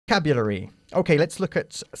vocabulary. Okay, let's look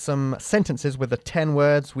at some sentences with the 10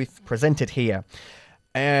 words we've presented here.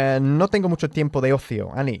 No tengo mucho tiempo de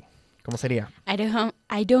ocio. Annie, ¿cómo sería?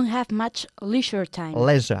 I don't have much leisure time.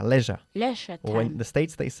 Leisure, leisure. Leisure time. Or in the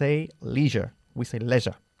States they say leisure. We say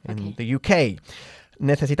leisure. In Okay. the UK.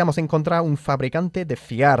 Necesitamos encontrar un fabricante de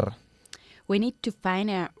fiar. We need to find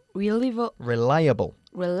a reliable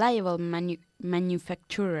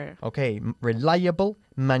manufacturer. Okay, reliable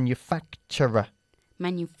manufacturer.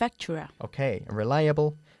 Okay,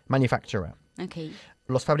 reliable manufacturer. Okay.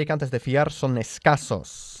 Los fabricantes de fiar son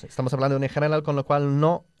escasos. Estamos hablando en general, con lo cual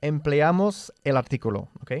no empleamos el artículo.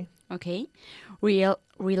 Okay. Okay.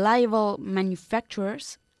 Reliable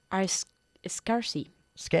manufacturers are scarce.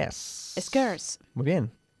 Scarce. Muy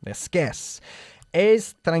bien. They're scarce.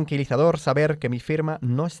 Es tranquilizador saber que mi firma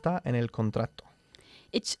no está en el contrato.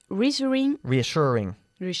 It's reassuring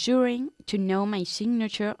to know my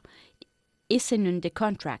signature isn't on the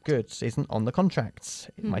contract. Good. Isn't on the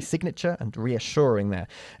contracts. My signature and reassuring there.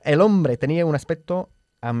 El hombre tenía un aspecto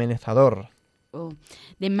amenazador. Oh.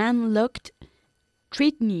 The man looked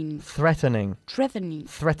threatening. Threatening.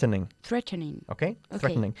 Okay?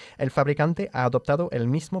 Threatening. El fabricante ha adoptado el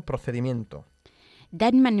mismo procedimiento.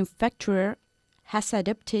 That manufacturer has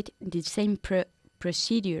adopted the same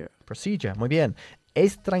procedure. Muy bien.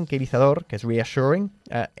 Es tranquilizador, que es reassuring,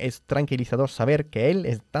 es tranquilizador saber que él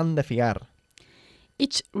es tan de fiar.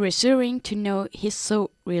 It's reassuring to know he's so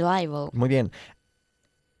reliable. Muy bien.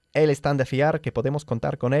 Él es tan de fiar que podemos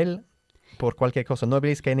contar con él por cualquier cosa. No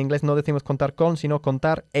olvidéis que en inglés no decimos contar con, sino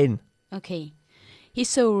contar en. Okay. He's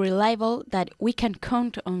so reliable that we can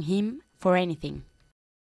count on him for anything.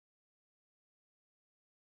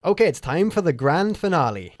 Okay, it's time for the grand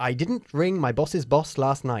finale. I didn't ring my boss's boss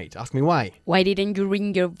last night. Ask me why. Why didn't you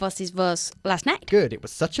ring your boss's boss last night? Good, it was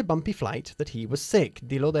such a bumpy flight that he was sick.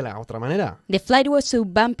 Dilo de la otra manera. The flight was so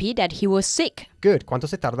bumpy that he was sick. Good, ¿cuánto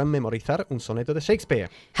se tarda en memorizar un soneto de Shakespeare?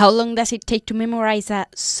 How long does it take to memorize a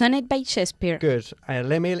sonnet by Shakespeare? Good,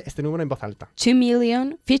 léeme este número en voz alta.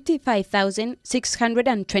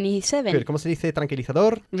 2,055,627. Good, ¿cómo se dice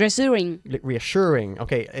tranquilizador? Reassuring. Reassuring.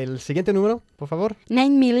 Okay, el siguiente número, por favor.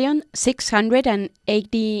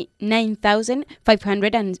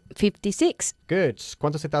 9,689,556. Good.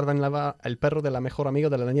 ¿Cuánto se tarda en lavar el perro de la mejor amiga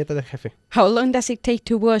de la nieta del jefe? How long does it take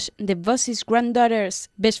to wash the boss's granddaughter's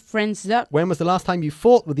best friend's dog? When was the last time you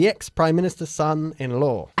fought with the ex-Prime Minister's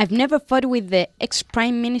son-in-law? I've never fought with the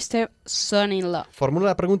ex-Prime Minister's son-in-law. Formula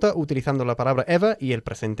la pregunta utilizando la palabra ever y el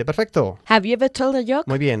presente perfecto. Have you ever told a joke?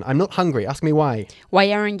 Muy bien. I'm not hungry. Ask me why.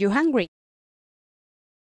 Why aren't you hungry?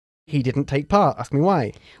 He didn't take part. Ask me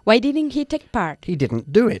why. Why didn't he take part? He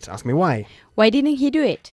didn't do it. Ask me why. Why didn't he do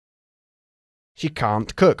it? She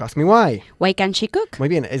can't cook. Ask me why. Why can't she cook? Muy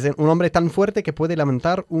bien. Es un hombre tan fuerte que puede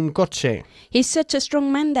levantar un coche. He's such a strong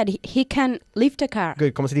man that he can lift a car.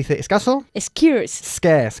 Good. ¿Cómo se dice? ¿Escaso? Scarce.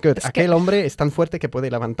 Scarce. Good. Aquel hombre es tan fuerte que puede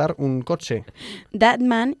levantar un coche. That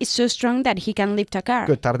man is so strong that he can lift a car.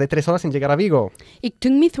 Good. Tardé 3 horas en llegar a Vigo. It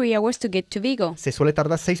took me 3 hours to get to Vigo. Se suele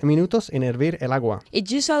tardar 6 minutos en hervir el agua. It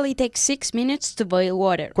usually takes 6 minutes to boil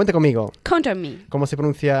water. Cuente conmigo. Count on me. ¿Cómo se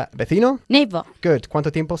pronuncia vecino? Neighbor. Good.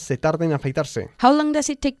 ¿Cuánto tiempo se tarda en afeitarse? How long does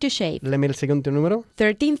it take to shave? Léeme el siguiente número.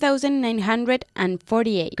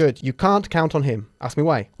 13,948. Good. You can't count on him. Ask me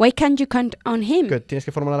why. Why can't you count on him? Good. Tienes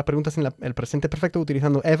que formular las preguntas en el presente perfecto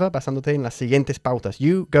utilizando ever basándote en las siguientes pautas.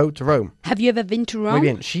 You go to Rome. Have you ever been to Rome? Muy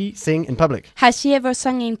bien. She sing in public. Has she ever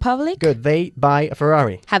sung in public? Good. They buy a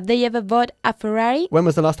Ferrari. Have they ever bought a Ferrari? When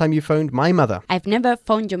was the last time you phoned my mother? I've never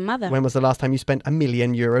phoned your mother. When was the last time you spent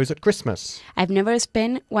 €1,000,000 at Christmas? I've never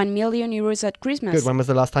spent 1 million euros at Christmas. Good. When was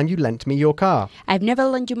the last time you lent me your car? I've never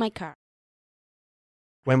lent you my car.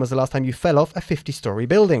 When was the last time you fell off a 50-story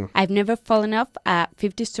building? I've never fallen off a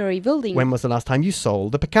 50-story building. When was the last time you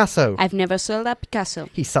sold a Picasso? I've never sold a Picasso.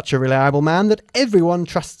 He's such a reliable man that everyone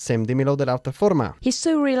trusts him. Dímelo de la otra forma. He's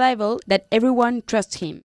so reliable that everyone trusts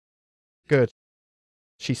him. Good.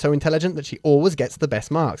 She's so intelligent that she always gets the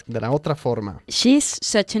best marks. De la otra forma. She's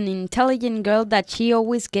such an intelligent girl that she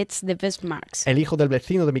always gets the best marks. El hijo del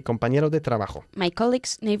vecino de mi compañero de trabajo. My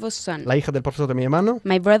colleague's neighbor's son. La hija del profesor de mi hermano.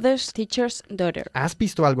 My brother's teacher's daughter. ¿Has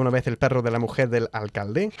visto alguna vez el perro de la mujer del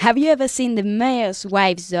alcalde? Have you ever seen the mayor's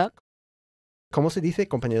wife's dog? ¿Cómo se dice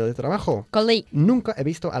compañero de trabajo? Colleague. Nunca he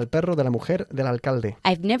visto al perro de la mujer del alcalde.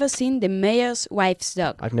 I've never seen the mayor's wife's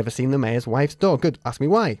dog. I've never seen the mayor's wife's dog. Good. Ask me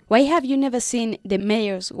why. Why have you never seen the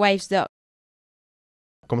mayor's wife's dog?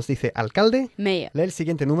 ¿Cómo se dice alcalde? Mayor. Lee el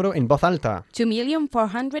siguiente número en voz alta.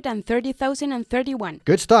 2,430,031.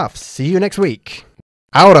 Good stuff. See you next week.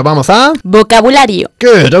 Ahora vamos a... Vocabulario.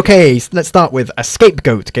 Good, okay, let's start with a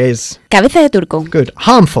scapegoat, que es... Cabeza de turco. Good.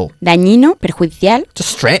 Harmful. Dañino, perjudicial. To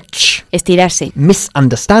stretch. Estirarse.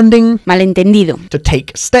 Misunderstanding. Malentendido. To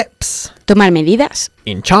take steps. Tomar medidas.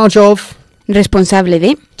 In charge of. Responsable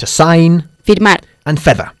de. To sign. Firmar. And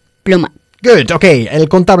feather. Pluma. Good, okay. El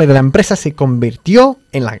contable de la empresa se convirtió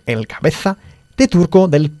en el cabeza de turco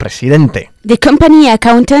del presidente. The company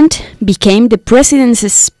accountant became the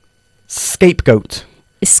president's Scapegoat.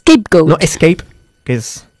 scapegoat. No escape, que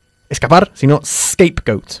es escapar, sino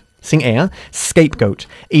scapegoat. Sin E, scapegoat.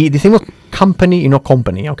 Y decimos company y no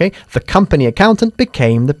company, ¿ok? The company accountant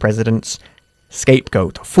became the president's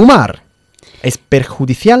scapegoat. Fumar es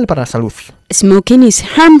perjudicial para la salud. Smoking is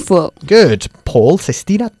harmful. Good. Paul se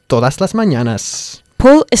estira todas las mañanas.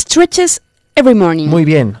 Paul stretches every morning. Muy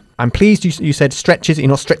bien. I'm pleased you said stretches y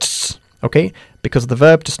no stretches, ¿ok? Because the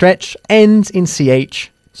verb to stretch ends in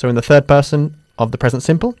CH. So in the third person of the present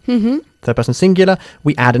simple, third person singular,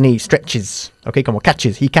 we add an E, stretches. Okay, como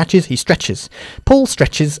catches, he stretches. Paul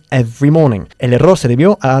stretches every morning. El error se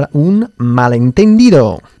debió a un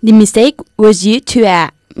malentendido. The mistake was due to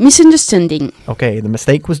a misunderstanding. Okay, the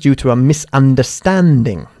mistake was due to a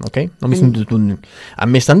misunderstanding. Okay, no misunderstanding. A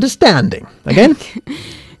misunderstanding. Again?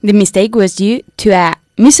 The mistake was due to a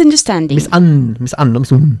misunderstanding.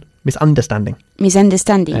 Misunderstanding.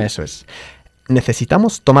 Misunderstanding. Eso es.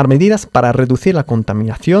 Necesitamos tomar medidas para reducir la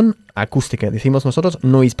contaminación acústica. Decimos nosotros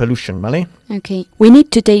noise pollution, ¿vale? Okay. We need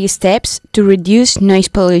to take steps to reduce noise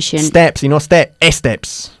pollution. Steps y no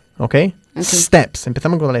steps, ¿ok? Steps.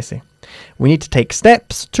 Empezamos con la S. We need to take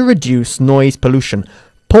steps to reduce noise pollution.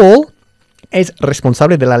 Paul es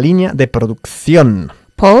responsable de la línea de producción.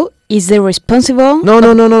 Paul is the responsible... No.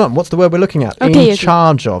 What's the word we're looking at? Okay, In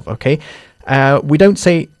charge of, ¿ok? We don't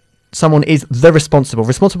say someone is the responsible.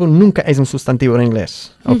 Responsible nunca es un sustantivo en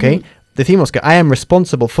inglés, ¿ok? Decimos que I am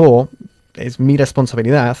responsible for, es mi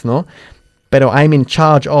responsabilidad, ¿no? Pero I'm in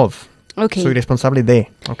charge of. Okay. Soy responsable de,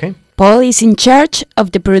 ¿ok? Paul is in charge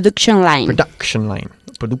of the production line. Production line.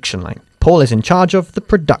 Paul is in charge of the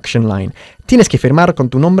production line. Tienes que firmar con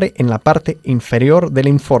tu nombre en la parte inferior del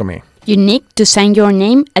informe. You need to sign your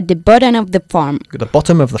name at the bottom of the form. The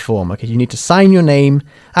bottom of the form. Okay, you need to sign your name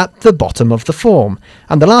at the bottom of the form.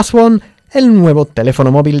 And the last one, el nuevo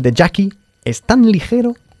teléfono móvil de Jackie es tan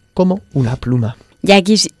ligero como una pluma.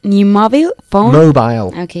 Jackie's new mobile phone...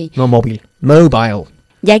 Mobile. Okay. No móvil. Mobile.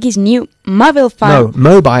 Jackie's new mobile phone... No,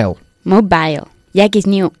 mobile. Mobile. Jackie's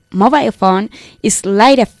new mobile phone is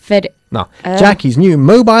light as feather. No, Jackie's new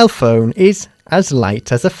mobile phone is as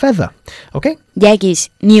light as a feather. ¿Ok?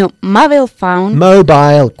 Jackie's new mobile phone...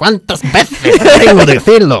 Mobile. ¿Cuántas veces tengo que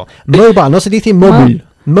decirlo? Mobile, no se dice móvil.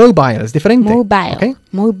 Mobile, es diferente. Mobile. ¿Ok?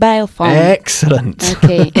 Mobile phone. Excellent.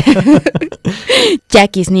 Okay.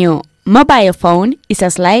 Jackie's new mobile phone is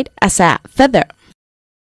as light as a feather.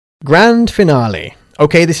 Grand finale.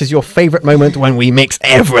 Okay, this is your favorite moment when we mix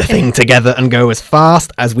everything together and go as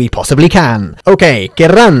fast as we possibly can. Okay,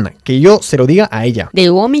 querrán que yo se lo diga a ella. They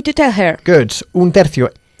want me to tell her. Good. Un tercio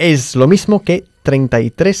es lo mismo que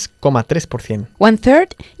 33,3%.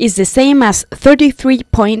 1/3 is the same as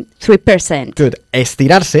 33.3%. Good.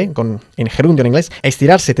 Estirarse, en gerundio en inglés,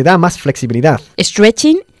 estirarse te da más flexibilidad.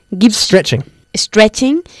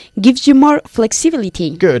 Stretching gives you more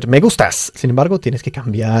flexibility. Good. Me gustas. Sin embargo, tienes que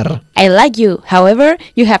cambiar. I like you. However,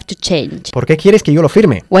 you have to change. ¿Por qué quieres que yo lo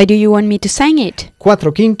firme? Why do you want me to sign it?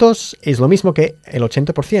 4/5 es lo mismo que el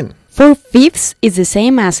 80%. 4/5 is the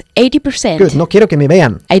same as 80%. Good. No quiero que me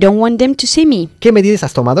vean. I don't want them to see me. ¿Qué medidas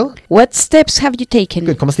has tomado? What steps have you taken?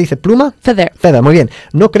 Good. ¿Cómo se dice? ¿Pluma? Feather. Feather, muy bien.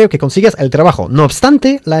 No creo que consigas el trabajo. No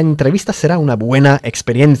obstante, la entrevista será una buena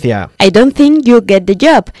experiencia. I don't think you'll get the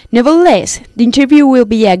job. Nevertheless, the interview will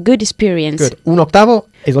be a good experience. Good. 1/8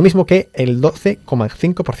 es lo mismo que el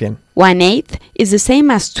 12,5%. 1/8 is the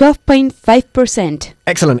same as 12.5%.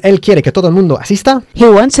 Excellent. Él quiere que todo el mundo asista. He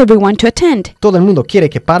wants everyone to attend. Todo el mundo quiere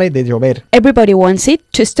que pare de llover. Everybody wants it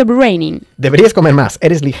to stop raining. Deberías comer más.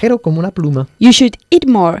 Eres ligero como una pluma. You should eat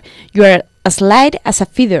more. You are as light as a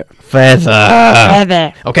feather.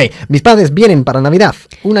 Feather. Ok, mis padres vienen para Navidad.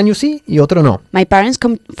 Un año sí y otro no. My parents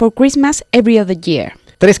come for Christmas every other year.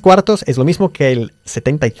 3/4 es lo mismo que el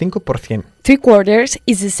 75%. 3/4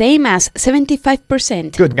 is the same as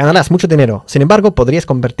 75%. Good, ganarás mucho dinero. Sin embargo, podrías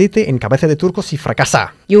convertirte en cabeza de turco si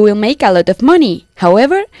fracasa. You will make a lot of money.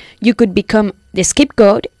 However, you could become the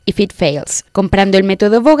scapegoat if it fails. Comprando el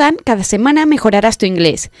método Vaughan, cada semana mejorarás tu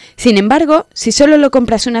inglés. Sin embargo, si solo lo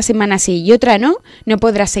compras una semana sí y otra no, no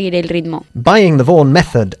podrás seguir el ritmo. Buying the Vaughan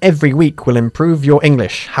method every week will improve your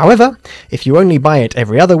English. However, if you only buy it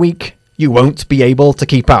every other week, you won't be able to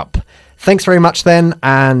keep up. Thanks very much then,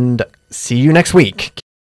 and see you next week.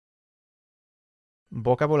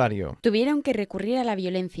 Vocabulario. Tuvieron que recurrir a la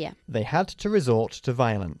violencia. They had to resort to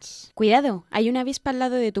violence. Cuidado, hay una avispa al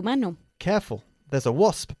lado de tu mano. Careful, there's a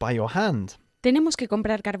wasp by your hand. Tenemos que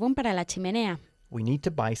comprar carbón para la chimenea. We need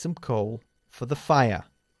to buy some coal for the fire.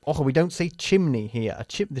 Ojo, we don't say chimney here.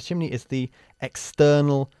 The chimney is the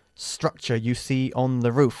external structure you see on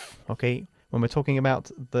the roof, okay? When we're talking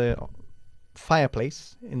about the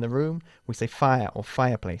fireplace in the room, we say fire or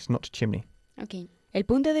fireplace, not chimney. Ok. El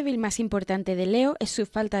punto débil más importante de Leo es su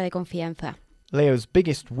falta de confianza. Leo's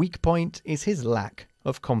biggest weak point is his lack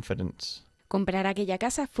of confidence. Comprar aquella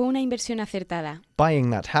casa fue una inversión acertada.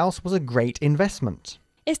 Buying that house was a great investment.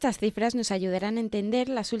 Estas cifras nos ayudarán a entender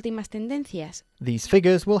las últimas tendencias. These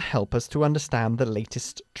figures will help us to understand the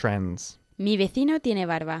latest trends. Mi vecino tiene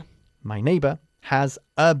barba. My neighbor has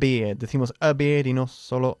a beard. Decimos a beard y no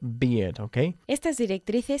solo beard, ¿ok? Estas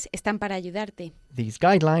directrices están para ayudarte. These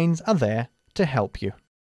guidelines are there to help you.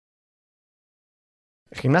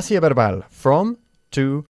 Gimnasia verbal. From,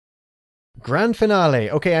 to, grand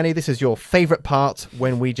finale. Okay, Annie, this is your favorite part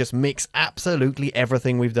when we just mix absolutely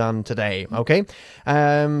everything we've done today, okay?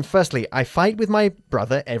 Firstly, I fight with my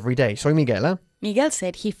brother every day. Soy Miguel, ¿eh? Miguel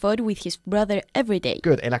said he fought with his brother every day.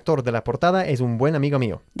 Good. El actor de la portada es un buen amigo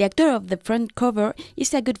mío. The actor of the front cover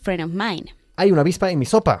is a good friend of mine. Hay una avispa en mi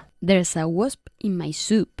sopa. There's a wasp in my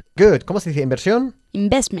soup. Good. ¿Cómo se dice inversión?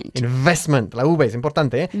 Investment. Investment. La V es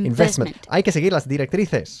importante, ¿eh? Investment. Hay que seguir las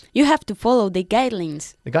directrices. You have to follow the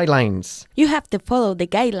guidelines. The guidelines. You have to follow the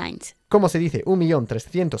guidelines. ¿Cómo se dice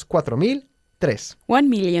 1.304.003?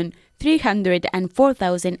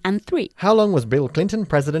 1,304,003. How long was Bill Clinton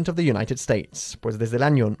president of the United States? Pues desde el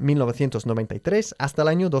año 1993 hasta el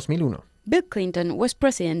año 2001. Bill Clinton was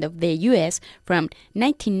president of the US from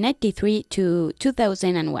 1993 to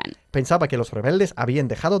 2001. Pensaba que los rebeldes habían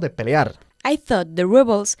dejado de pelear. I thought the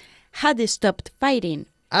rebels had stopped fighting.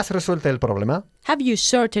 ¿Has resuelto el problema? Have you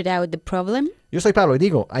sorted out the problem? Yo soy Pablo y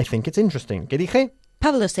digo, I think it's interesting. ¿Qué dije?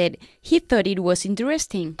 Pablo said he thought it was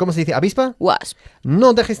interesting. ¿Cómo se dice avispa? Wasp.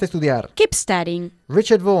 No dejes de estudiar. Keep studying.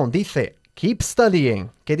 Richard Vaughan dice, keep studying.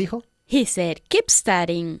 ¿Qué dijo? He said, keep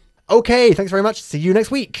studying. Okay, thanks very much. See you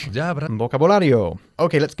next week. Ya habrá. Vocabulario.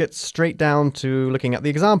 Okay, let's get straight down to looking at the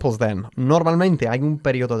examples then. Normalmente hay un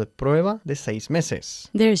periodo de prueba de 6 meses.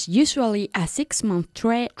 There's usually a 6-month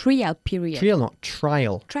trial period. Trial, not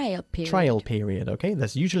trial. Trial period. Trial period, okay?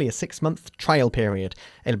 There's usually a 6-month trial period.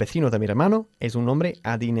 El vecino de mi hermano es un hombre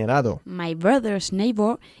adinerado. My brother's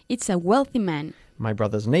neighbor is a wealthy man. My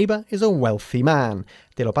brother's neighbor is a wealthy man.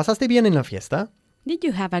 ¿Te lo pasaste bien en la fiesta? Did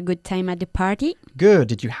you have a good time at the party? Good.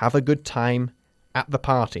 Did you have a good time at the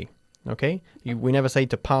party? Okay? We never say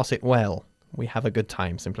to pass it well. We have a good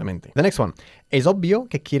time, simplemente. The next one. Es obvio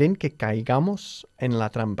que quieren que caigamos en la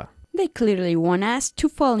trampa. They clearly want us to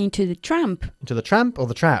fall into the trap. Into the tramp or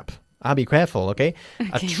the trap? Be careful, okay?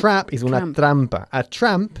 A trap is una trampa. A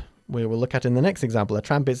tramp, we will look at in the next example, a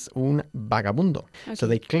tramp is un vagabundo. Okay. So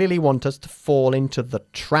they clearly want us to fall into the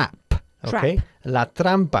trap, okay? Trap. La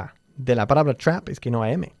trampa de la palabra trap es que no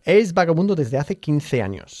hay M. Es vagabundo desde hace 15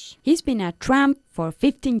 años. He's been a tramp for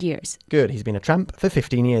 15 years. Good, he's been a tramp for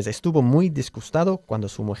 15 years. Estuvo muy disgustado cuando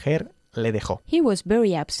su mujer le dejó. He was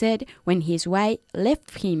very upset when his wife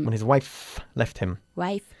left him. When his wife left him.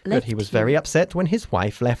 Wife Good, left he was him. very upset when his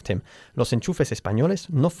wife left him. Los enchufes españoles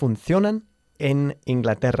no funcionan en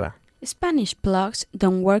Inglaterra. Spanish plugs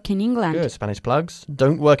don't work in England. Good, Spanish plugs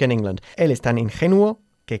don't work in England. Él es tan ingenuo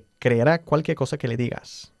que creerá cualquier cosa que le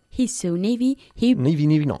digas. He's so naive,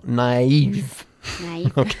 Naive. naive.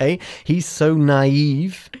 Okay? He's so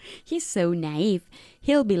naive. He's so naive,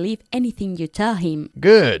 he'll believe anything you tell him.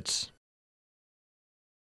 Good.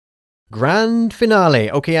 Grand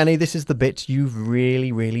finale. Okay, Annie, this is the bit you've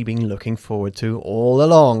really been looking forward to all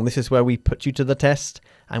along. This is where we put you to the test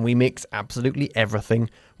and we mix absolutely everything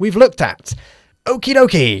we've looked at. Okie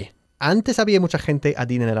dokie. ¿Antes había mucha gente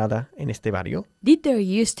adinerada en este barrio? Did there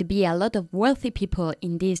used to be a lot of wealthy people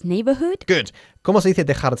in this neighborhood? Good. ¿Cómo se dice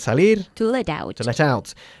dejar salir? To let out. To let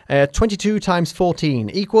out. 22 times 14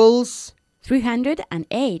 equals...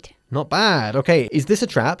 308. Not bad. Okay, is this a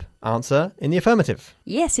trap? Answer in the affirmative.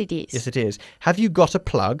 Yes, it is. Yes, it is. Have you got a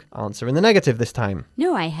plug? Answer in the negative this time.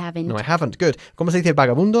 No, I haven't. No, I haven't. Good. ¿Cómo se dice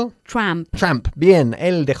vagabundo? Tramp. Tramp. Bien.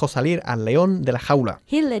 Él dejó salir al león de la jaula.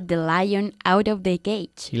 He let the lion out of the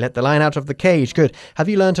cage. He let the lion out of the cage. Good. Have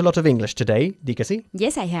you learnt a lot of English today? Di que sí.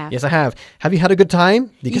 Yes, I have. Yes, I have. Have you had a good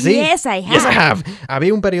time? Di que sí. Yes, I have. Yes, I have.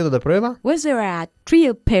 ¿Había un periodo de prueba? Was there a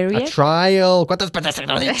trial period? A trial. ¿Cuántas veces te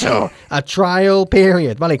lo he dicho? A trial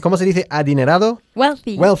period. Vale. ¿Cómo se dice adinerado?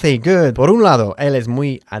 Wealthy. Wealthy. wealthy, good. Por un lado, él es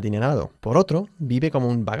muy adinerado. Por otro, vive como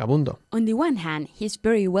un vagabundo. On the one hand, he's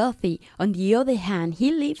very wealthy. On the other hand,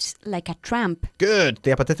 he lives like a tramp. Good.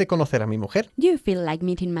 ¿Te apetece conocer a mi mujer? Do you feel like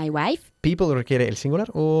meeting my wife? People requiere el singular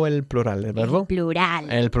o el plural del verbo? Plural.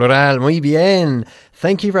 El plural. Muy bien.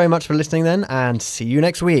 Thank you very much for listening then and see you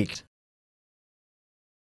next week.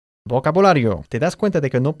 Vocabulario. ¿Te das cuenta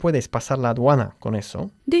de que no puedes pasar la aduana con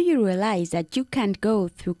eso? Do you realize that you can't go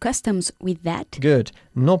through customs with that? Good.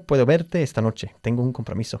 No puedo verte esta noche. Tengo un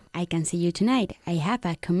compromiso. I can see you tonight. I have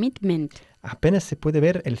a commitment. Apenas se puede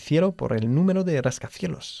ver el cielo por el número de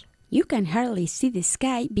rascacielos. You can hardly see the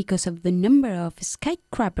sky because of the number of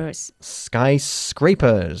skyscrapers.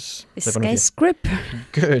 Skyscrapers. Skyscraper.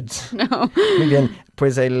 Good. No. Muy bien.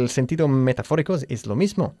 Pues el sentido metafórico es lo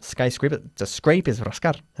mismo. Skyscraper, to scrape es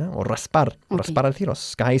rascar, o raspar. Okay. Raspar al cielo.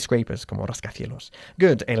 Skyscrapers, como rascacielos.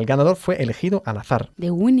 Good. El ganador fue elegido al azar.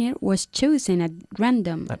 The winner was chosen at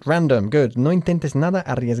random. At random. Good. No intentes nada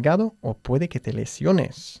arriesgado o puede que te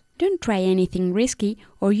lesiones. Don't try anything risky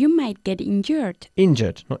or you might get injured.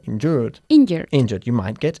 Injured, not injured. Injured. Injured. You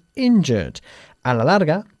might get injured. A la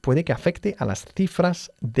larga, puede que afecte a las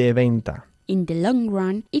cifras de venta. In the long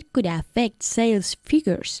run, it could affect sales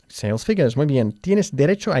figures. Sales figures, muy bien. Tienes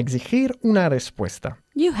derecho a exigir una respuesta.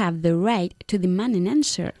 You have the right to demand an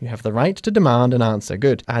answer. You have the right to demand an answer.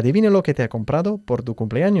 Good. Adivina lo que te ha comprado por tu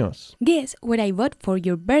cumpleaños. Guess what I bought for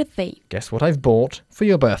your birthday. Guess what I've bought for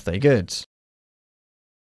your birthday. Good.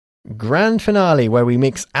 Grand finale, where we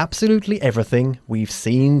mix absolutely everything we've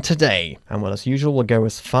seen today. And well, as usual, we'll go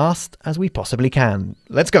as fast as we possibly can.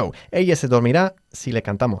 Let's go. Ella se dormirá si le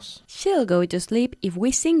cantamos. She'll go to sleep if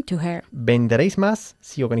we sing to her. Venderéis más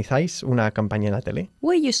si organizáis una campaña en la tele.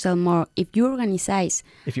 Will you sell more if you organize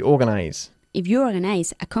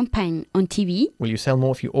a campaign on TV? Will you sell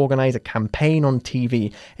more if you organize a campaign on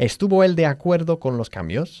TV? ¿Estuvo él de acuerdo con los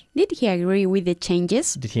cambios? Did he agree with the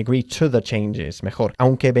changes? Did he agree to the changes? Mejor.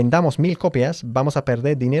 Aunque vendamos 1000 copias, vamos a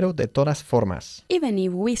perder dinero de todas formas. Even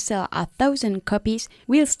if we sell 1,000 copies,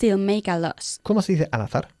 we'll still make a loss. ¿Cómo se dice al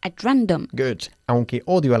azar? At random. Good. Aunque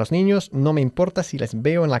odio a los niños, no me importa si les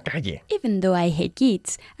veo en la calle. Even though I hate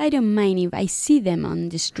kids, I don't mind if I see them on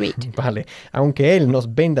the street. Vale. Aunque él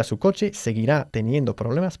nos venda su coche, seguirá teniendo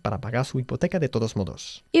problemas para pagar su hipoteca de todos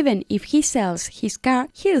modos. Even if he sells his car,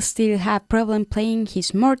 he'll still have problem paying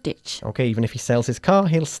his mortgage. Okay, even if he sells his car,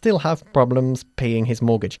 he'll still have problems paying his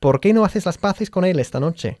mortgage. ¿Por qué no haces las paces con él esta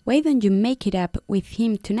noche? Why don't you make it up with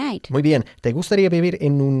him tonight? Muy bien. ¿Te gustaría vivir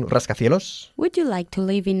en un rascacielos? Would you like to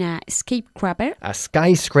live in a skyscraper? A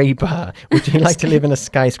skyscraper. Would you like to live in a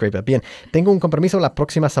skyscraper? Bien. Tengo un compromiso la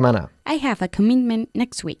próxima semana. I have a commitment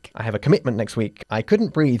next week. I have a commitment next week. I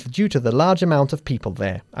couldn't breathe due to the large amount of people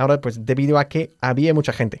there. Ahora, pues, debido a que había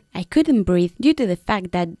mucha gente. I couldn't breathe due to the fact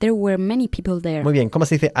that there were many people there. Muy bien. ¿Cómo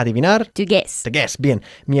se dice adivinar? To guess. To guess. Bien.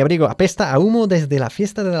 Mi abrigo apesta a humo desde la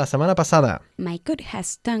fiesta de la semana pasada. My coat has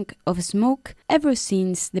stunk of smoke ever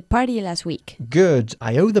since the party last week. Good.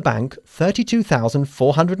 I owe the bank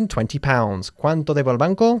 £32,420. ¿Cuánto debo al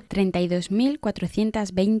banco?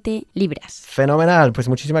 32.420 libras. Fenomenal. Pues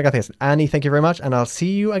muchísimas gracias, Annie. Thank you very much. And I'll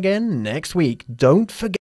see you again next week. Don't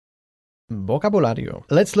forget. Vocabulario.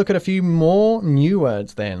 Let's look at a few more new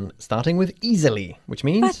words then, starting with easily, which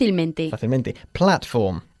means... Fácilmente. Fácilmente.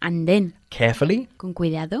 Platform. Andén. Carefully. Con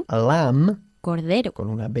cuidado. Lamb. Cordero. Con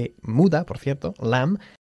una B muda, por cierto. Lamb.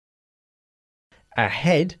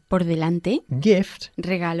 Ahead. Por delante. Gift.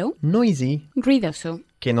 Regalo. Noisy. Ruidoso.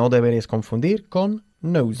 Que no deberéis confundir con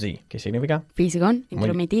nosy. ¿Qué significa? Fisgón.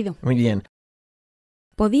 Entrometido. Muy bien.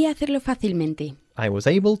 Podía hacerlo fácilmente. I was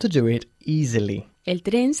able to do it easily. El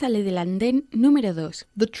tren sale del andén número 2.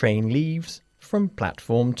 The train leaves from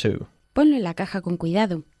platform 2. Ponlo en la caja con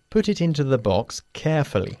cuidado. Put it into the box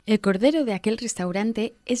carefully. El cordero de aquel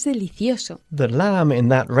restaurante es delicioso. The lamb in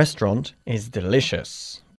that restaurant is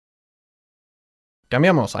delicious.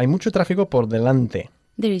 Cambiamos. Hay mucho tráfico por delante.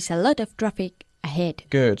 There is a lot of traffic ahead.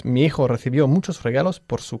 Good. Mi hijo recibió muchos regalos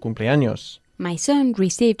por su cumpleaños. My son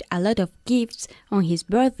received a lot of gifts on his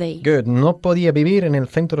birthday. Good. No podía vivir en el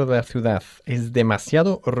centro de la ciudad. Es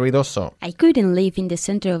demasiado ruidoso. I couldn't live in the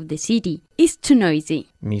center of the city. It's too noisy.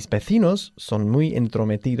 Mis vecinos son muy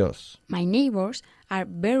entrometidos. My neighbors are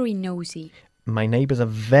very nosy. My neighbors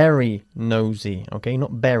are very nosy. Okay,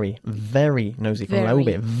 not very. Very nosy. Con la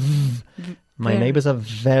V. My neighbors are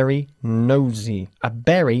very nosy. A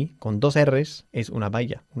berry, con dos R's, es una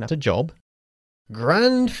valla. That's a job.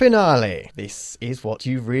 Grand finale. This is what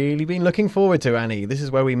you've really been looking forward to, Annie. This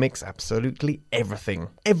is where we mix absolutely everything.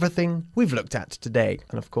 Everything we've looked at today.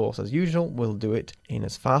 And of course, as usual, we'll do it in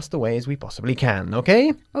as fast a way as we possibly can,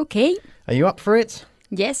 okay? Okay. Are you up for it?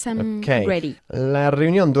 Yes, I'm Okay. ready. La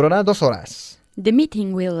reunión durará 2 horas. The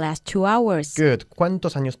meeting will last 2 hours. Good.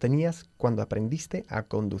 ¿Cuántos años tenías cuando aprendiste a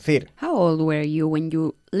conducir? How old were you when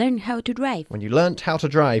you learned how to drive? When you learnt how to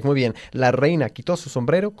drive. Muy bien. La reina quitó su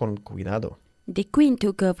sombrero con cuidado. The queen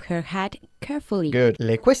took off her hat carefully. Good.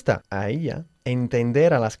 Le cuesta a ella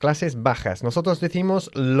entender a las clases bajas. Nosotros decimos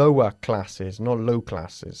lower classes, no low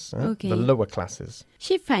classes. Okay. The lower classes.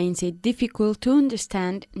 She finds it difficult to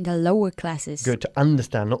understand the lower classes. Good. To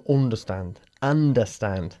understand, not understand.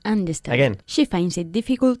 Understand. Understand. Again. She finds it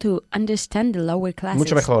difficult to understand the lower classes.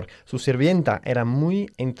 Mucho mejor. Su sirvienta era muy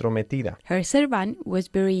entrometida. Her servant was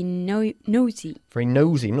very nosy. Very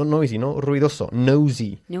nosy, no noisy, no ruidoso.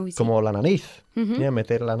 Nosy. Nosy. Como la nariz. Yeah,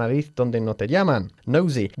 meter la nariz donde no te llaman.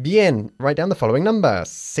 Nosy. Bien. Write down the following numbers.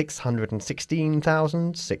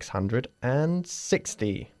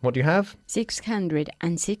 616,660. What do you have?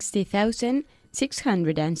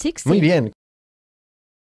 660,660. Muy bien.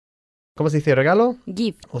 ¿Cómo se dice regalo?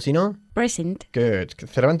 Gift. O si no? Present. Good.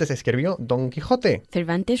 Cervantes escribió Don Quijote.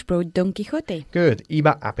 Cervantes wrote Don Quixote. Good.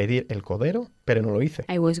 Iba a pedir el codero, pero no lo hice.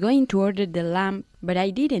 I was going to order the lamp, but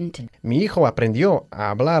I didn't. Mi hijo aprendió a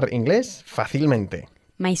hablar inglés fácilmente.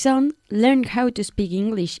 My son learned how to speak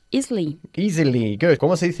English easily. Easily. Good.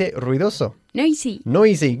 ¿Cómo se dice ruidoso? Noisy.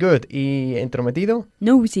 Noisy. Good. ¿Y entrometido?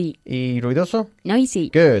 Nosy. ¿Y ruidoso?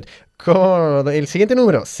 Noisy. Good. El siguiente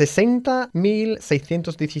número,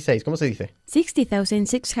 60.616. ¿Cómo se dice?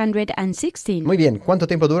 60,616. Muy bien. ¿Cuánto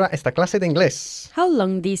tiempo dura esta clase de inglés? How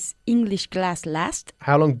long this English class last?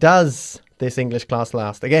 How long does this English class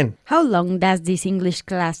last? Again. How long does this English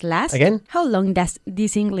class last? Again. How long does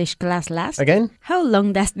this English class last? Again. How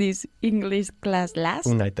long does this English class last?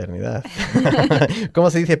 Una eternidad. ¿Cómo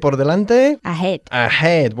se dice por delante? Ahead.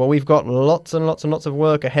 Ahead. Well, we've got lots and lots and lots of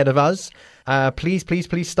work ahead of us. Please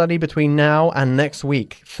study between now and next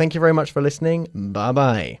week. Thank you very much for listening.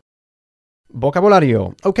 Bye-bye.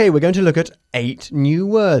 Vocabulario. Okay, we're going to look at 8 new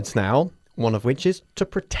words now, one of which is to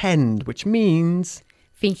pretend, which means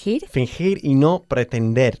Fingir. fingir y no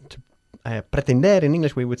pretender. Pretender in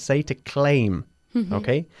English we would say to claim.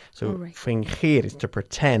 Okay? So All right. fingir is to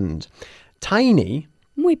pretend. Tiny,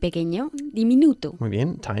 Muy pequeño. Diminuto. muy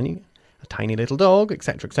bien, tiny, a tiny little dog,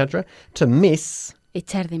 etc., etc. To miss,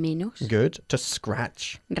 Echar de menos. good. To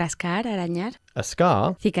scratch, Rascar, arañar. a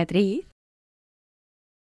scar. Cicatriz.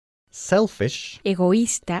 Selfish,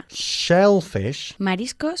 Egoísta. shellfish,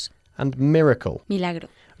 Mariscos. and miracle. Milagro.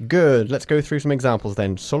 Good. Let's go through some examples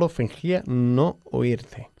then. Solo fingía no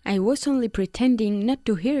oírte. I was only pretending not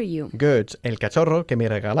to hear you. Good. El cachorro que me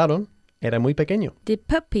regalaron era muy pequeño. The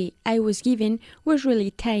puppy I was given was really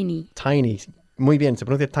tiny. Tiny. Muy bien. Se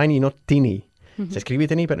pronuncia tiny, no teeny. Se escribe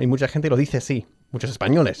teeny, pero y mucha gente lo dice así. Muchos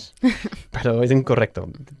españoles. Pero es incorrecto.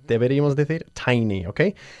 Deberíamos decir tiny, ¿ok?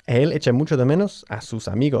 Él echa mucho de menos a sus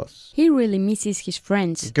amigos. He really misses his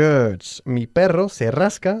friends. Good. Mi perro se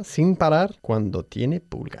rasca sin parar cuando tiene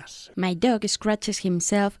pulgas. My dog scratches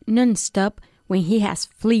himself non-stop when he has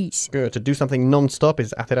fleas. Good. To do something non-stop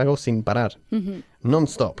es hacer algo sin parar.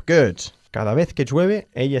 Non-stop. Good. Cada vez que llueve,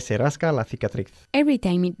 ella se rasca la cicatriz. Every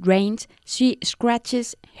time it rains, she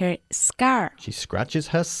scratches her scar. She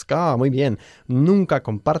scratches her scar. Muy bien. Nunca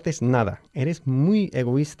compartes nada. Eres muy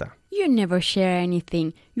egoísta. You never share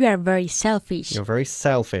anything. You are very selfish. You're very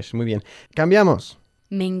selfish. Muy bien. Cambiamos.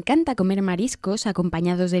 Me encanta comer mariscos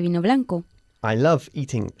acompañados de vino blanco. I love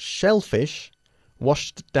eating shellfish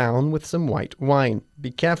washed down with some white wine.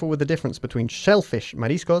 Be careful with the difference between shellfish,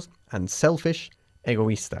 mariscos, and selfish,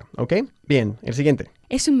 egoísta. ¿Ok? Bien. El siguiente.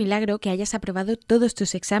 Es un milagro que hayas aprobado todos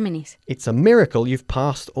tus exámenes. It's a miracle you've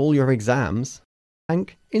passed all your exams.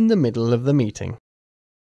 Blank in the middle of the meeting.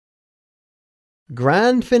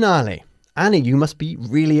 Grand finale. Annie, you must be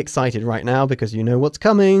really excited right now because you know what's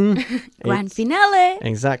coming. Grand It's- finale!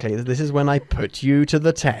 Exactly. This is when I put you to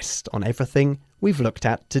the test on everything we've looked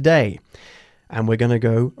at today. And we're going to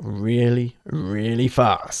go really, really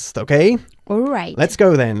fast, okay? All right. Let's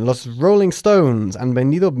go then. Los Rolling Stones han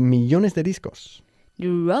vendido millones de discos. The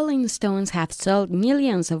Rolling Stones have sold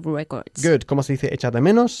millions of records. Good. ¿Cómo se dice echar de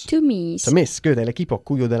menos? To miss. To miss. Good. El equipo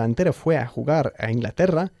cuyo delantero fue a jugar a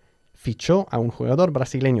Inglaterra fichó a un jugador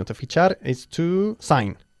brasileño. To fichar is to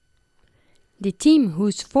sign. The team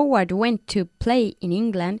whose forward went to play in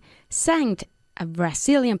England signed a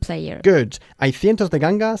Brazilian player. Good. Hay cientos de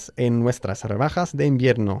gangas en nuestras rebajas de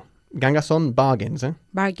invierno. Gangas son bargains, ¿eh?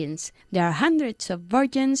 Bargains. There are hundreds of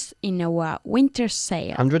bargains in our winter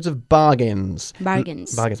sale. Hundreds of bargains.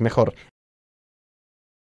 Bargains. Bargains, mejor.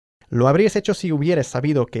 ¿Lo habrías hecho si hubieras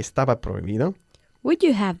sabido que estaba prohibido? Would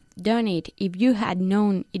you have done it if you had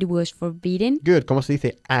known it was forbidden? Good. ¿Cómo se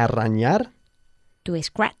dice arañar? To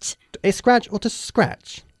scratch. ¿Es scratch o to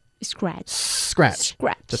scratch? Scratch. Scratch.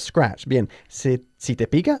 Scratch. To scratch. Bien. Si te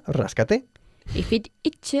pica, ráscate. If it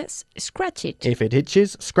itches, scratch it. If it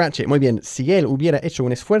itches, scratch it. Muy bien. Si él hubiera hecho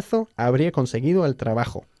un esfuerzo, habría conseguido el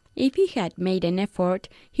trabajo. If he had made an effort,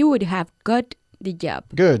 he would have got the job.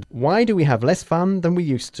 Good. Why do we have less fun than we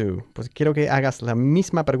used to? Pues quiero que hagas la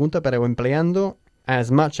misma pregunta, pero empleando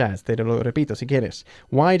as much as. Te lo repito si quieres.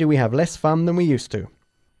 Why do we have less fun than we used to?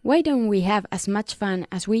 Why don't we have as much fun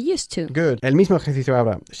as we used to? Good. El mismo ejercicio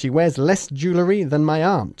ahora. She wears less jewelry than my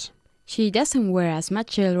aunt. She doesn't wear as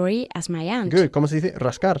much jewelry as my aunt. Good. ¿Cómo se dice?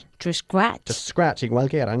 Rascar. To scratch. To scratch, igual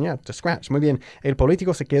que arañar. To scratch. Muy bien. El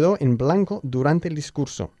político se quedó en blanco durante el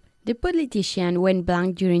discurso. The politician went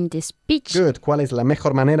blank during the speech. Good. ¿Cuál es la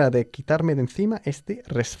mejor manera de quitarme de encima este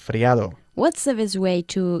resfriado? What's the best way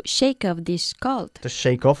to shake off this cold? To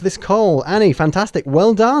shake off this cold. Annie, fantastic.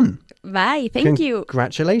 Well done. Bye, thank you.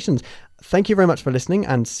 Congratulations. Thank you very much for listening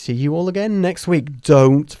and see you all again next week.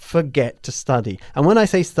 Don't forget to study. And when I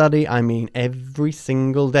say study, I mean every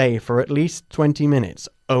single day for at least 20 minutes.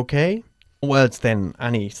 Okay? Words then,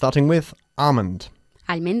 Annie, starting with almond.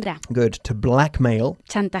 Almendra. Good. To blackmail.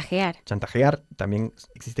 Chantajear. Chantajear también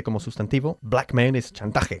existe como sustantivo. Blackmail es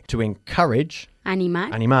chantaje. To encourage.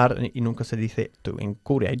 Animar. Animar, y nunca se dice to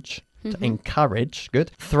encourage. To encourage.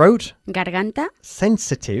 Good. Throat. Garganta.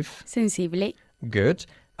 Sensitive. Sensible. Good.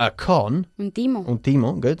 A con. Un timo. Un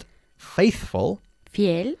timo. Good. Faithful.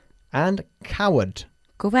 Fiel. And coward.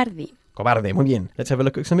 Cobarde. Cobarde. Muy bien. Let's have a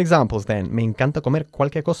look at some examples then. Me encanta comer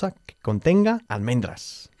cualquier cosa que contenga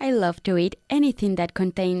almendras. I love to eat anything that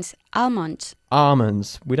contains almonds.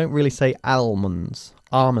 Almonds. We don't really say almonds.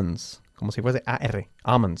 Almonds. Como si fuese AR.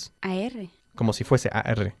 Almonds. AR. Como si fuese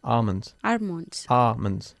AR. Almonds. Almonds.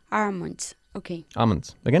 Almonds. Almonds. Okay.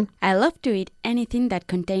 Almonds. Again? I love to eat anything that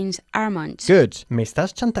contains almonds. Good. ¿Me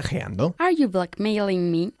estás chantajeando? Are you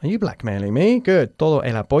blackmailing me? Are you blackmailing me? Good. Todo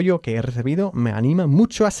el apoyo que he recibido me anima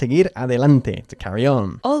mucho a seguir adelante. To carry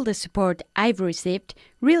on. All the support I've received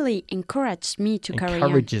really encourages me to carry on.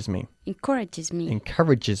 Encourages me. Encourages me.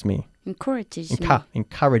 Encourages me. Encourages me.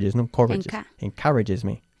 Encourages, no encourages. Enca. Encourages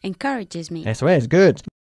me. Encourages me. Eso es. Good.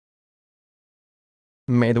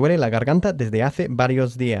 Me duele la garganta desde hace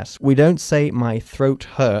varios días. We don't say my throat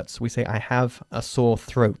hurts. We say I have a sore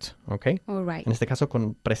throat. ¿Ok? All right. En este caso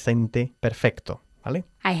con presente perfecto. ¿Vale?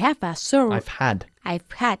 I have a sore. I've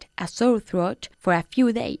had a sore throat for a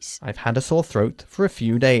few days. I've had a sore throat for a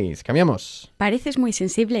few days. Cambiamos. Pareces muy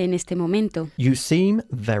sensible en este momento. You seem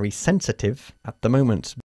very sensitive at the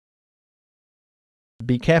moment.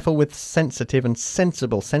 Be careful with sensitive and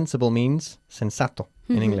sensible. Sensible means sensato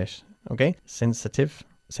in English. Okay? Sensitive,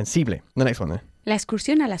 sensible. The next one then. La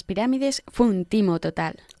excursión a las pirámides fue un timo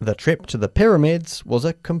total. The trip to the pyramids was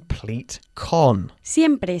a complete con.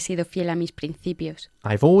 Siempre he sido fiel a mis principios.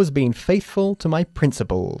 I've always been faithful to my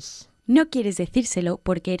principles. No quieres decírselo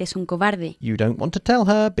porque eres un cobarde. You don't want to tell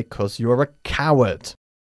her because you're a coward.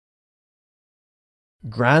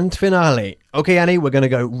 Grand finale. Okay, Annie, we're going to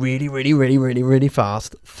go really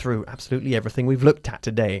fast through absolutely everything we've looked at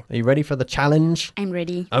today. Are you ready for the challenge? I'm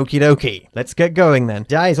ready. Okie dokie. Let's get going then.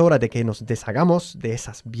 Ya es hora de que nos deshagamos de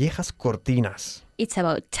esas viejas cortinas. It's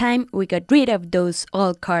about time we got rid of those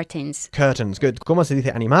old curtains. Curtains. Good. ¿Cómo se dice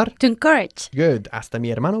animar? To encourage. Good. Hasta mi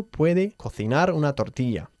hermano puede cocinar una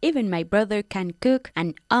tortilla. Even my brother can cook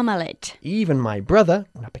an omelette. Even my brother...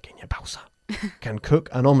 Una pequeña pausa. Can cook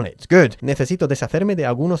an omelette. Good. Necesito deshacerme de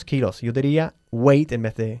algunos kilos. Yo diría weight en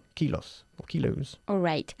vez de kilos o kilos. All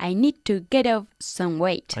right. I need to get off some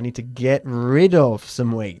weight. I need to get rid of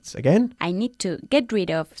some weight. Again? I need to get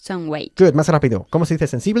rid of some weight. Good. Más rápido. ¿Cómo se dice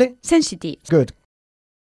sensible? Sensitive. Good.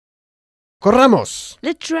 ¡Corramos!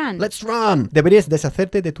 Let's run. Let's run. Deberías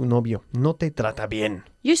deshacerte de tu novio. No te trata bien.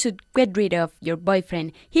 You should get rid of your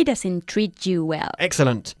boyfriend. He doesn't treat you well.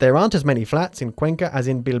 Excellent. There aren't as many flats in Cuenca as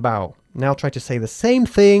in Bilbao. Now try to say the same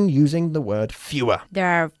thing using the word fewer. There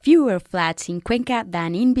are fewer flats in Cuenca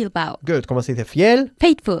than in Bilbao. Good. ¿Cómo se dice fiel?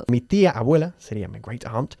 Faithful. Mi tía abuela, sería my great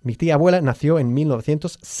aunt, mi tía abuela nació en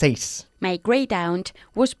 1906. My great aunt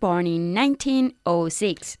was born in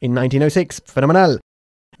 1906. In 1906. Fenomenal.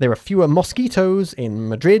 There are fewer mosquitoes in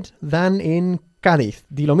Madrid than in Cádiz.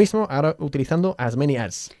 Di lo mismo ahora utilizando as many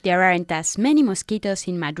as. There aren't as many mosquitoes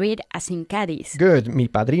in Madrid as in Cádiz. Good. Mi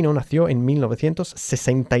padrino nació en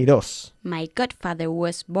 1962. My godfather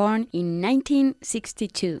was born in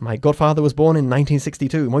 1962. My godfather was born in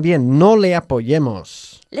 1962. Muy bien, no le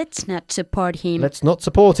apoyemos. Let's not support him. Let's not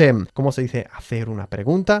support him. ¿Cómo se dice hacer una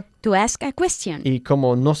pregunta? To ask a question. Y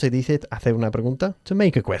como no se dice hacer una pregunta, to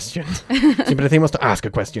make a question. Siempre decimos to ask a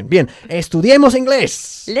question. Bien, estudiemos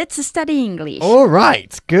inglés. Let's study English. All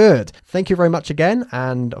right, good. Thank you very much again.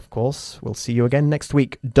 And of course, we'll see you again next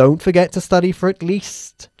week. Don't forget to study for at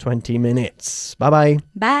least 20 minutes. Bye-bye.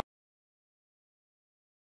 Bye.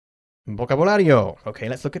 Vocabulario. Okay,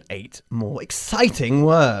 let's look at 8 more exciting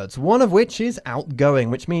words. One of which is outgoing,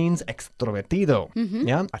 which means extrovertido.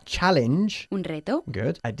 Yeah, a challenge. Un reto.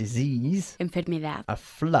 Good. A disease. Enfermedad. A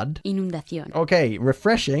flood. Inundación. Okay,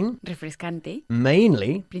 refreshing. Refrescante.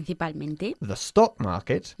 Mainly. Principalmente. The stock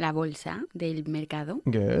market. La bolsa del mercado.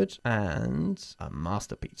 Good. And a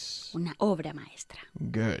masterpiece. Una obra maestra.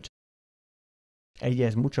 Good. Ella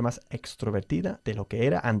es mucho más extrovertida de lo que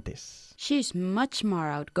era antes. She's much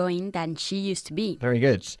more outgoing than she used to be. Very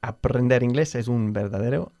good. Aprender inglés es un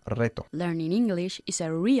verdadero reto. Learning English is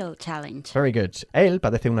a real challenge. Very good. Él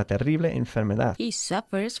padece una terrible enfermedad. He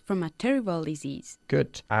suffers from a terrible disease.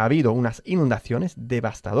 Good. Ha habido unas inundaciones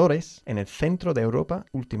devastadoras en el centro de Europa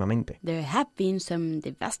últimamente. There have been some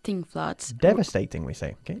devastating floods. Devastating, we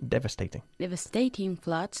say. Okay? Devastating. Devastating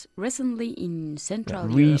floods recently in Central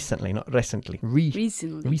Europe. Recently, not recently.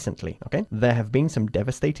 Recently. Okay? There have been some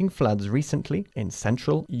devastating floods recently in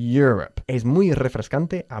Central Europe. Es muy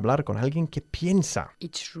refrescante hablar con alguien que piensa.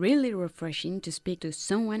 It's really refreshing to speak to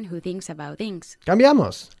someone who thinks about things.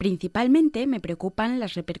 Cambiamos. Principalmente me preocupan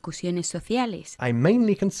las repercusiones sociales. I'm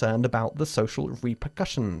mainly concerned about the social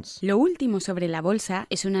repercussions. Lo último sobre la bolsa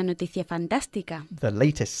es una noticia fantástica. The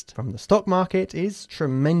latest from the stock market is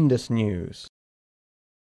tremendous news.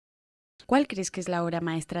 ¿Cuál crees que es la obra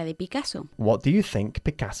maestra de Picasso? What do you think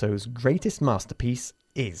Picasso's greatest masterpiece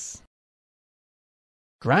is?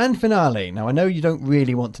 Grand finale. Now, I know you don't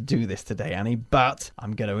really want to do this today, Annie, but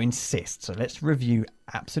I'm going to insist. So let's review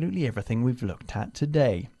absolutely everything we've looked at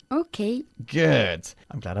today. Okay. Good.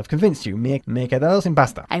 I'm glad I've convinced you. Me he quedado sin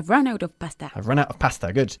pasta. I've run out of pasta. I've run out of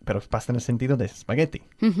pasta. Good. Pero pasta en el sentido de spaghetti,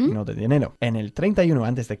 no de dinero. En el 31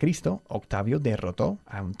 a.C., Octavio derrotó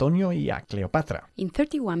a Antonio y a Cleopatra. In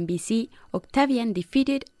 31 BC, Octavian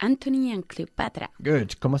defeated Antony and Cleopatra.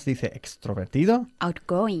 Good. ¿Cómo se dice extrovertido?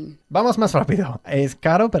 Outgoing. Vamos más rápido. Es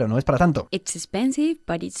caro, pero no es para tanto. It's expensive,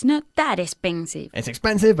 but it's not that expensive. It's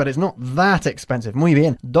expensive, but it's not that expensive. Muy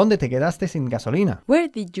bien. ¿Dónde te quedaste sin gasolina? Where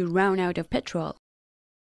did you run out of petrol?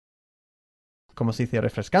 ¿Cómo se dice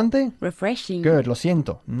refrescante? Refreshing. Good, lo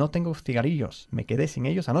siento. No tengo cigarrillos. Me quedé sin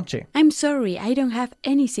ellos anoche. I'm sorry, I don't have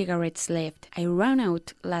any cigarettes left. I ran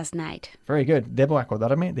out last night. Very good. Debo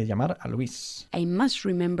acordarme de llamar a Luis. I must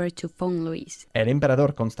remember to phone Luis. El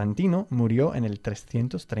emperador Constantino murió en el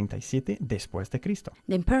 337 después de Cristo.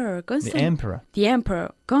 The Emperor The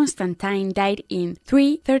Emperor Constantine died in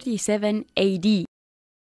 337 AD.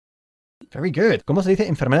 Very good. ¿Cómo se dice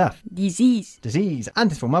enfermedad? Disease. Disease.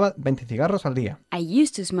 Antes fumaba 20 cigarros al día. I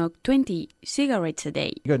used to smoke 20 cigarettes a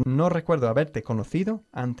day. Good. No recuerdo haberte conocido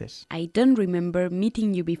antes. I don't remember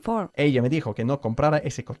meeting you before. Ella me dijo que no comprara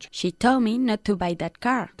ese coche. She told me not to buy that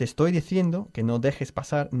car. Te estoy diciendo que no dejes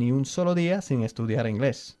pasar ni un solo día sin estudiar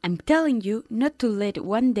inglés. I'm telling you not to let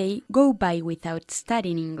one day go by without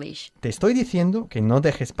studying English. Te estoy diciendo que no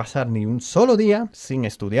dejes pasar ni un solo día sin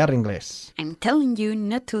estudiar inglés. I'm telling you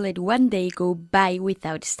not to let one day go by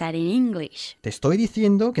without studying English. Te estoy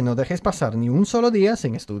diciendo que no dejes pasar ni un solo día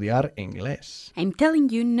sin estudiar inglés. I'm telling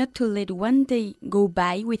you not to let one day go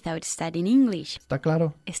by without studying English. ¿Está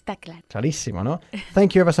claro? Está claro. Clarísimo, ¿no?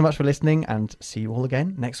 Thank you ever so much for listening and see you all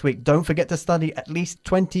again next week. Don't forget to study at least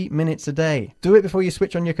 20 minutes a day. Do it before you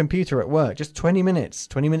switch on your computer at work. Just 20 minutes.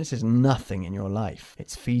 20 minutes is nothing in your life.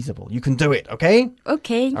 It's feasible. You can do it, okay?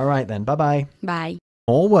 Okay. All right then. Bye-bye. Bye.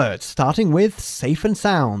 More words, starting with safe and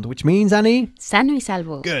sound, which means, Annie? Sano y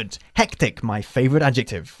salvo. Good. Hectic, my favorite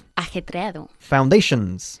adjective. Ajetreado.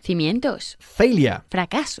 Foundations. Cimientos. Failure.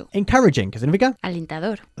 Fracaso. Encouraging, ¿qué significa?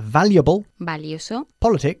 Alentador. Valuable. Valioso.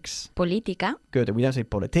 Politics. Política. Good, we don't say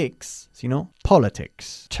politics, sino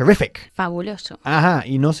politics. Terrific. Fabuloso. Ajá,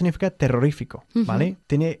 y no significa terrorífico, ¿vale?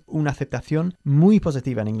 Tiene una aceptación muy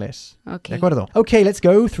positiva en inglés. Okay. ¿De acuerdo? Okay, let's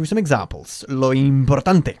go through some examples. Lo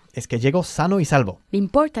importante es que llegó sano y salvo. The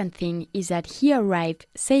important thing is that he arrived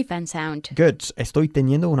safe and sound. Good, estoy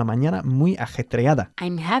teniendo una mañana muy ajetreada.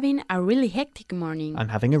 I'm having a really hectic morning. I'm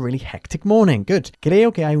having a really hectic morning. Good.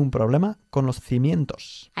 Creo que hay un problema con los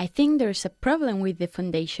cimientos. I think there's a problem with the The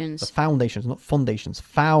foundations. foundations, not foundations,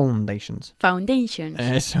 foundations. Foundations.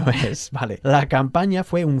 Eso es, vale. La campaña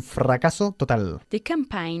fue un fracaso total. The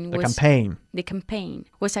campaign The was campaign.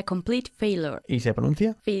 a complete failure. ¿Y se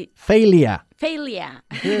pronuncia? Failure.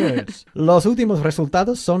 Good. Los últimos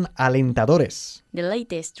resultados son alentadores. The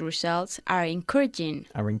latest results are encouraging.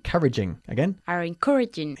 Are encouraging. Again.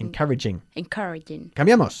 Encouraging.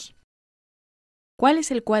 Cambiamos. ¿Cuál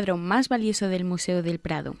es el cuadro más valioso del Museo del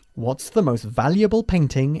Prado? What's the most valuable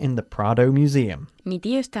painting in the Prado Museum? Mi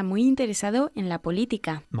tío está muy interesado en la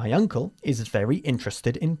política. My uncle is very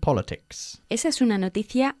interested in politics. Esa es una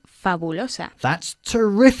noticia fabulosa. That's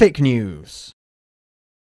terrific news.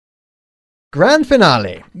 Grand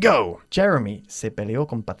finale. Go. Jeremy se peleó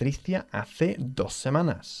con Patricia hace 2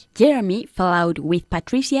 semanas. Jeremy fell out with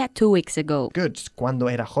Patricia 2 weeks ago. Good. Cuando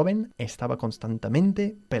era joven, estaba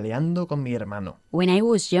constantemente peleando con mi hermano. When I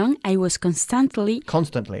was young, I was constantly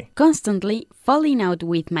falling out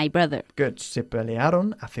with my brother. Good. Se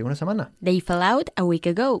pelearon hace una semana. They fell out a week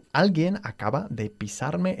ago. Alguien acaba de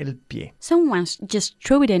pisarme el pie. Someone's just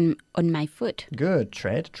trodden on my foot. Good.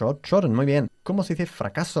 Trodden. Muy bien. ¿Cómo se dice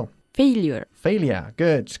fracaso? Failure.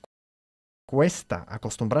 Good. Cuesta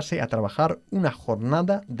acostumbrarse a trabajar una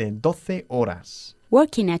jornada de 12 horas.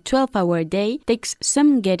 Working a 12-hour day takes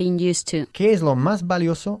some getting used to. ¿Qué es lo más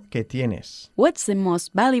valioso que tienes? What's the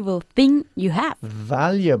most valuable thing you have?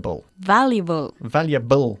 Valuable. Valuable.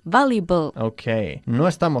 Ok. No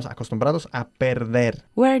estamos acostumbrados a perder.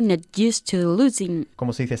 We're not used to losing.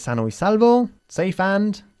 ¿Cómo se dice sano y salvo? Safe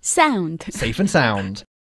and Sound. sound.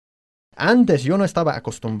 Antes yo no estaba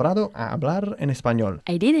acostumbrado a hablar en español.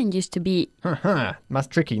 I didn't used to be... Más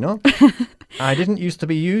tricky, ¿no? I didn't used to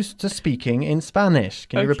be used to speaking in Spanish.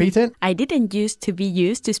 Can you repeat it? I didn't used to be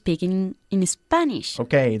used to speaking in Spanish.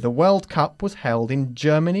 Okay, the World Cup was held in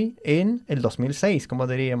Germany in el 2006. ¿Cómo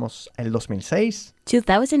diríamos el 2006?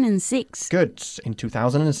 2006. Good. In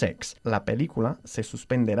 2006. La película se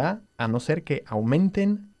suspenderá a no ser que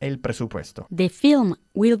aumenten el presupuesto. The film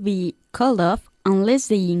will be called off unless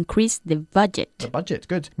they increase the budget. The budget,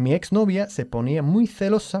 good. Mi exnovia se ponía muy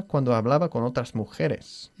celosa cuando hablaba con otras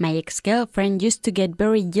mujeres. My ex-girlfriend used to get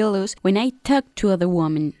very jealous when I talked to other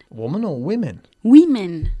women. Woman or women?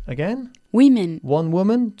 Women. Again? Women. One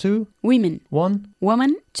woman, two? Women. One?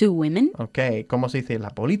 Woman, two women. Ok, ¿cómo se dice la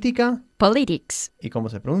política? Politics. ¿Y cómo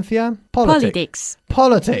se pronuncia? Politics.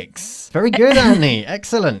 Very good, Annie.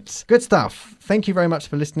 Excellent. Good stuff. Thank you very much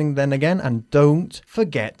for listening then again, and don't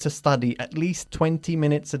forget to study at least 20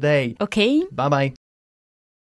 minutes a day. Okay. Bye-bye.